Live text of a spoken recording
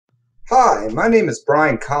Hi, my name is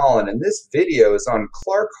Brian Collin, and this video is on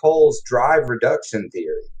Clark-Hull's drive reduction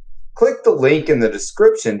theory. Click the link in the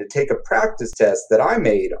description to take a practice test that I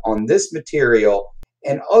made on this material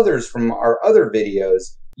and others from our other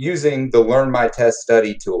videos using the Learn My Test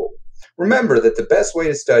study tool. Remember that the best way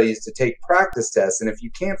to study is to take practice tests, and if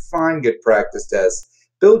you can't find good practice tests,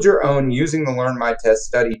 build your own using the Learn My Test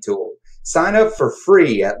study tool. Sign up for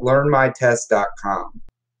free at learnmytest.com.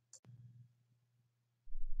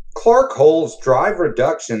 Clark-Hull's drive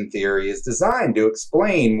reduction theory is designed to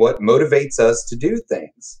explain what motivates us to do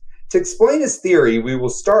things. To explain his theory, we will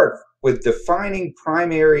start with defining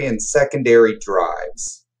primary and secondary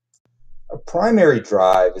drives. A primary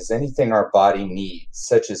drive is anything our body needs,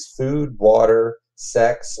 such as food, water,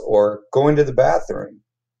 sex, or going to the bathroom.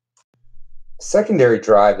 A secondary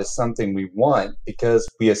drive is something we want because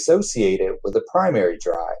we associate it with a primary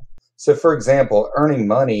drive. So for example, earning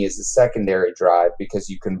money is a secondary drive because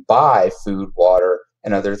you can buy food, water,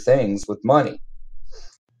 and other things with money.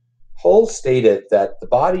 Hull stated that the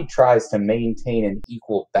body tries to maintain an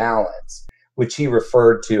equal balance, which he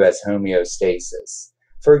referred to as homeostasis.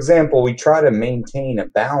 For example, we try to maintain a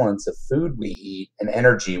balance of food we eat and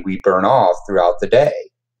energy we burn off throughout the day.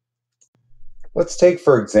 Let's take,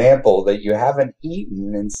 for example, that you haven't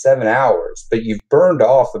eaten in 7 hours, but you've burned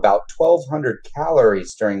off about 1,200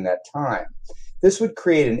 calories during that time. This would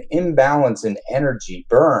create an imbalance in energy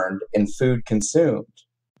burned and food consumed.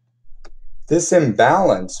 This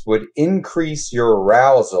imbalance would increase your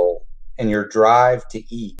arousal and your drive to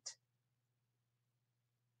eat.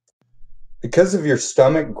 Because of your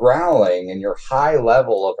stomach growling and your high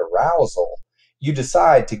level of arousal, you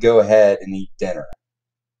decide to go ahead and eat dinner.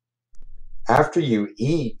 After you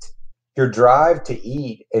eat, your drive to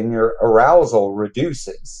eat and your arousal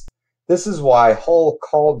reduces. This is why Hull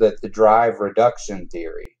called it the drive reduction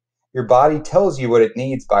theory. Your body tells you what it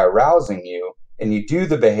needs by arousing you, and you do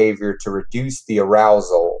the behavior to reduce the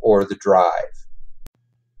arousal or the drive.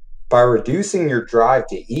 By reducing your drive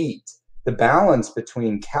to eat, the balance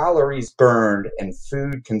between calories burned and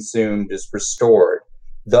food consumed is restored,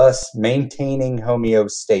 thus maintaining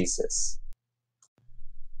homeostasis.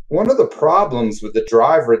 One of the problems with the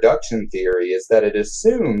drive reduction theory is that it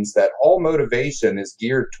assumes that all motivation is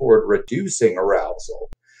geared toward reducing arousal.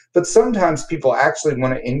 But sometimes people actually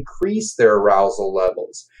want to increase their arousal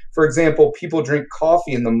levels. For example, people drink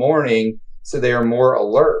coffee in the morning so they are more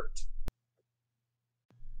alert.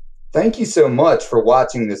 Thank you so much for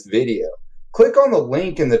watching this video. Click on the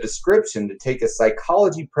link in the description to take a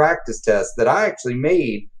psychology practice test that I actually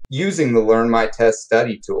made using the Learn My Test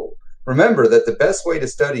study tool. Remember that the best way to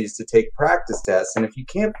study is to take practice tests, and if you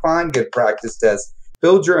can't find good practice tests,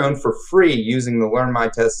 build your own for free using the Learn My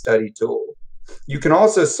Test study tool. You can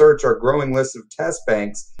also search our growing list of test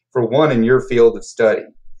banks for one in your field of study.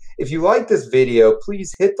 If you like this video,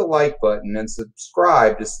 please hit the like button and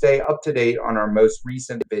subscribe to stay up to date on our most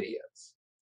recent videos.